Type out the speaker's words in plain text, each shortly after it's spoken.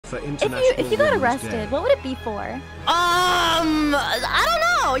for international If you got Women's arrested, Day. what would it be for? I don't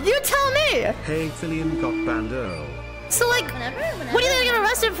know. You tell me. Hey, Filian got banned Earl. So like, what do you think I get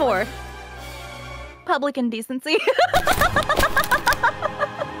arrested for? Public indecency.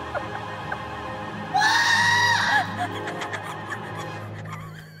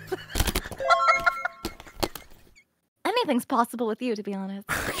 Anything's possible with you, to be honest.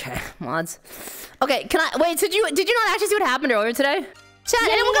 Okay, mods. Okay, can I wait? Did you not actually see what happened earlier today? Chat,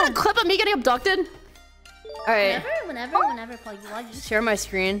 anyone got a clip of me getting abducted? All right. Whenever, Puggy. Share my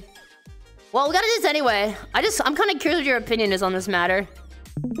screen. Well, we gotta do this anyway. I'm kind of curious what your opinion is on this matter.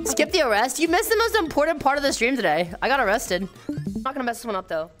 Skip the arrest. You missed the most important part of the stream today. I got arrested. I'm not gonna mess this one up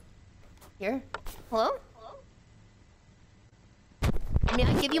though. Here. Hello? May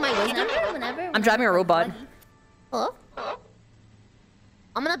I give you my wisdom? I'm driving a robot. Hello?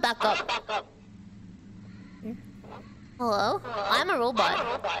 I'm gonna back up. Hello? I'm a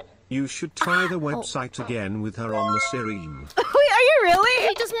robot. You should try the website again with her on the stream. Wait, are you really?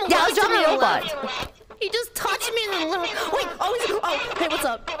 He just molested I was driving a robot. He just touched me in the little... Wait, oh, hey, what's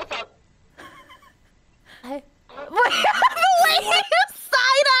up? Hey. Wait, the way he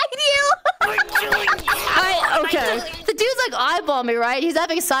side-eyed you! Okay. The dude's like eyeball me, right? He's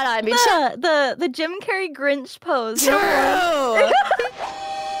having side-eye me. The Jim Carrey Grinch pose. True!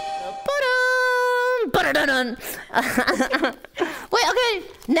 Wait, okay.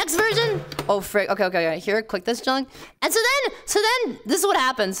 Next version. Oh, frick. Okay. Here, click this junk. And so then, this is what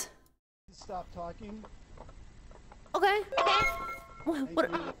happens. Stop talking. Okay. What?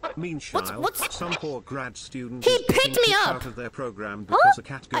 Meanwhile, some poor grad student He picked me up out of their program because a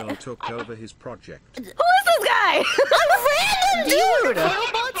cat girl took over his project. Who is this guy? A random dude.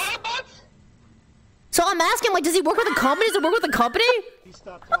 Frodo So I'm asking, like, does he work with a company? Does he work with a company? He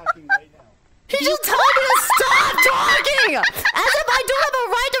stopped talking right now. He just told me to stop talking! As if I don't have a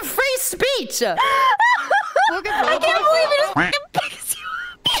right to free speech! I can't believe he just fucking picks you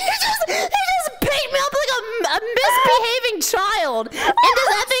up. He just picked me up like a misbehaving child! And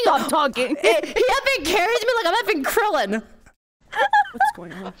just effing... Stop talking. He effing carries me like I'm effing Krillin! What's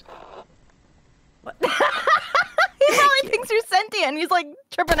going on? What? He probably thinks you're sentient. He's like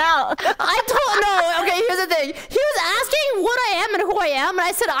tripping out. I don't know. Okay, here's the thing. He was asking what I am and who I am, and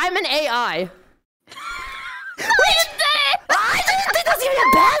I said I'm an AI. I didn't think that's even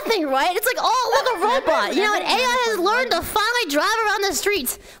a bad thing, right? It's like, oh, look, a robot. You know, an AI has learned to finally drive around the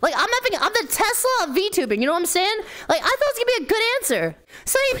streets. Like, I'm the Tesla of VTubing, you know what I'm saying? Like, I thought it was gonna be a good answer.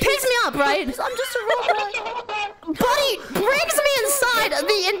 So he picks me up, right? I'm just a robot. But he brings me inside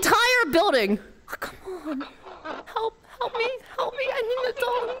the entire building. Oh, come on. Help me, I need an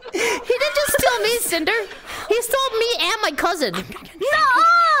adult. He didn't just steal me, Sinder. He stole me and my cousin. No!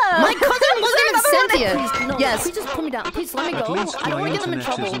 My cousin wasn't even sentient. No, yes. Please just put me down. Please let me At go. least I don't my want to get them in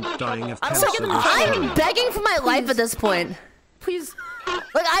internet trouble. isn't dying of I'm cancer. sorry, get them in trouble. I'm begging for my life at this point. Please.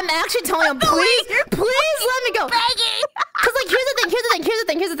 Like, I'm actually telling him, please let me go. Begging. Cause like, here's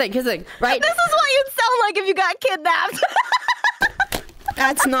the thing, right? This is what you'd sound like if you got kidnapped.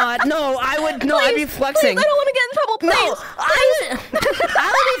 That's not. No, I would. No, I'd be flexing. Please, I don't want to get in trouble. Please. No, I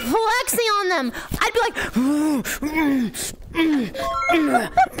would be flexing on them. I'd be like,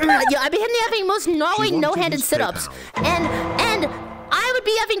 yeah, I'd be hitting the effing most gnarly no-handed sit-ups, and I would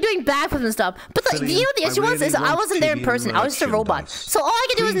be effing doing backflips and stuff. But you know what the issue was? Is I wasn't there in person. I was just a robot. So all I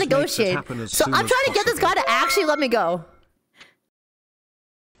could do was negotiate. So I'm trying to get this guy to actually let me go.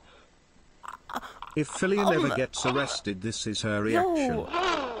 If Filian ever gets arrested, this is her reaction.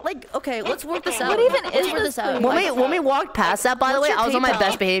 No. Like, okay, let's work this out. What even is this? When we walked past that, by the way, I was on my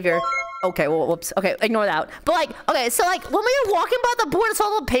best behavior. Okay, well, whoops. Okay, ignore that. But like, okay, so like, when we were walking by the board and saw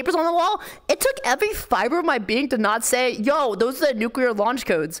all the papers on the wall, it took every fiber of my being to not say, yo, those are the nuclear launch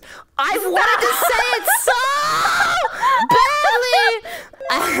codes. I wanted to say it so badly!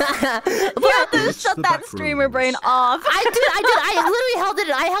 You have to shut that streamer brain off. I did. I literally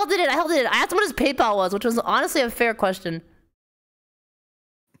held it. I asked him what his PayPal was, which was honestly a fair question.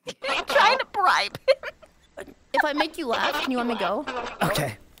 You're trying to bribe him. If I make you laugh, can you let me go?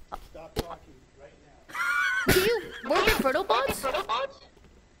 Okay. Stop talking right now. Do you work at Frodobots?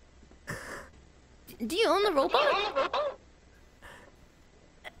 Do you own the robot?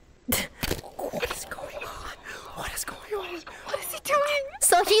 What is going on? What is going on? What is he doing?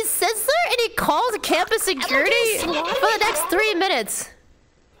 So he sits there and he calls campus security for the next 3 minutes.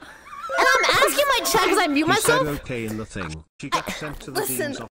 And I'm asking my chat because I mute myself. Said okay in the thing. She got sent to the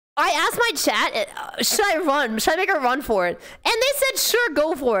dean's office. I asked my chat, should I run? Should I make her run for it? And they said, sure,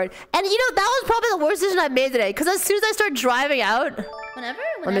 go for it. And you know, that was probably the worst decision I made today. Because as soon as I start driving out... Whenever,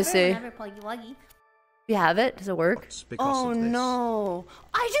 let me see. Whenever, Puggy Wuggy. We have it. Does it work? Oh no!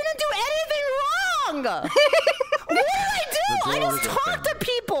 I didn't do anything wrong. What did I do? I just talked to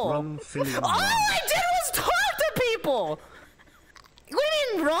people. Run, Filian, All I did was talk to people. What do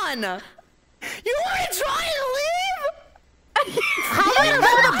you mean run? You want me to try and leave? How am I gonna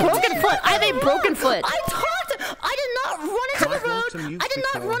run with a broken foot? I have a broken foot. I talked. I did not run into the road. I did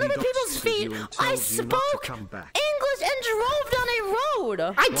not run into people's feet. I spoke English and drove down a road.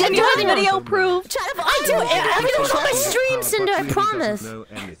 I didn't do anything. Video proof. Shut up! I do everything on my stream, Cinder. I promise.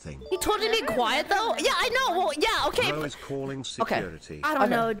 He told me to be quiet, though. Yeah, I know. Well, yeah, okay. Is calling security. I don't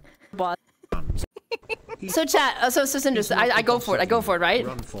know, but. So chat, so Cinder, I go for it. I go for it, right?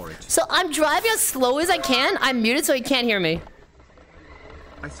 Run for it. So I'm driving as slow as I can. I'm muted, so he can't hear me.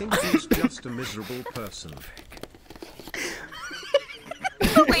 I think he's just a miserable person.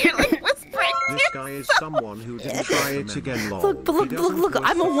 You're like whispering. This guy is someone who didn't try it again long. Look,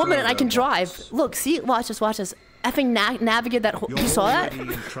 I'm a woman and I can drive. Look, see, watch this. Effing navigate that. You saw that? In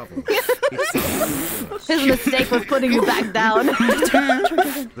trouble. His mistake was putting you back down.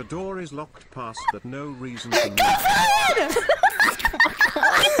 The door is locked past that no reason to move.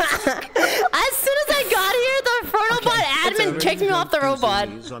 As soon as I got here, the Frodobot admin kicked me off the robot.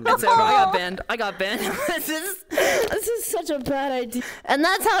 That's over. I got banned. This is such a bad idea. And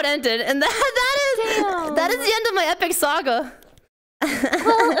that's how it ended. And that is the end of my epic saga. Well,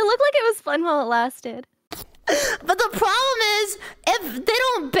 it looked like it was fun while it lasted. But the problem is, if they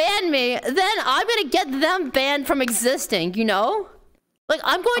don't ban me, then I'm gonna get them banned from existing, you know? Like,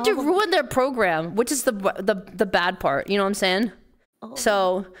 I'm going to ruin their program, which is the bad part, you know what I'm saying?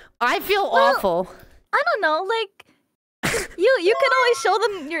 So, I feel awful. I don't know, like, you can always show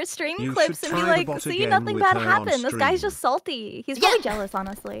them your stream clips and be like, see, nothing bad happened. This guy's just salty. He's probably jealous,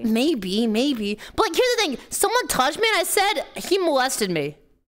 honestly. Maybe. But like, here's the thing. Someone touched me and I said he molested me.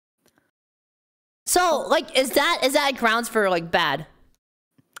 So, like, is that grounds for, like, bad?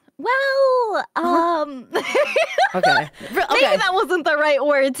 Well, Okay. Maybe that wasn't the right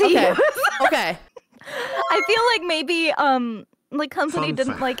word to use. Okay. I feel like maybe, the company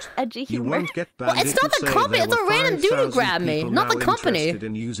didn't like edgy humor. You won't get Well, it's not the company. It's a random dude who grabbed me, not the company.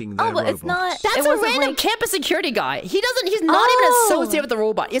 Oh, but it's not. That's a random campus security guy. He's not even associated with the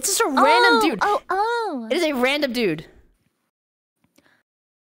robot. It's just a random dude. It is a random dude.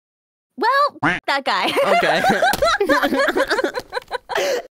 Well, that guy. Okay.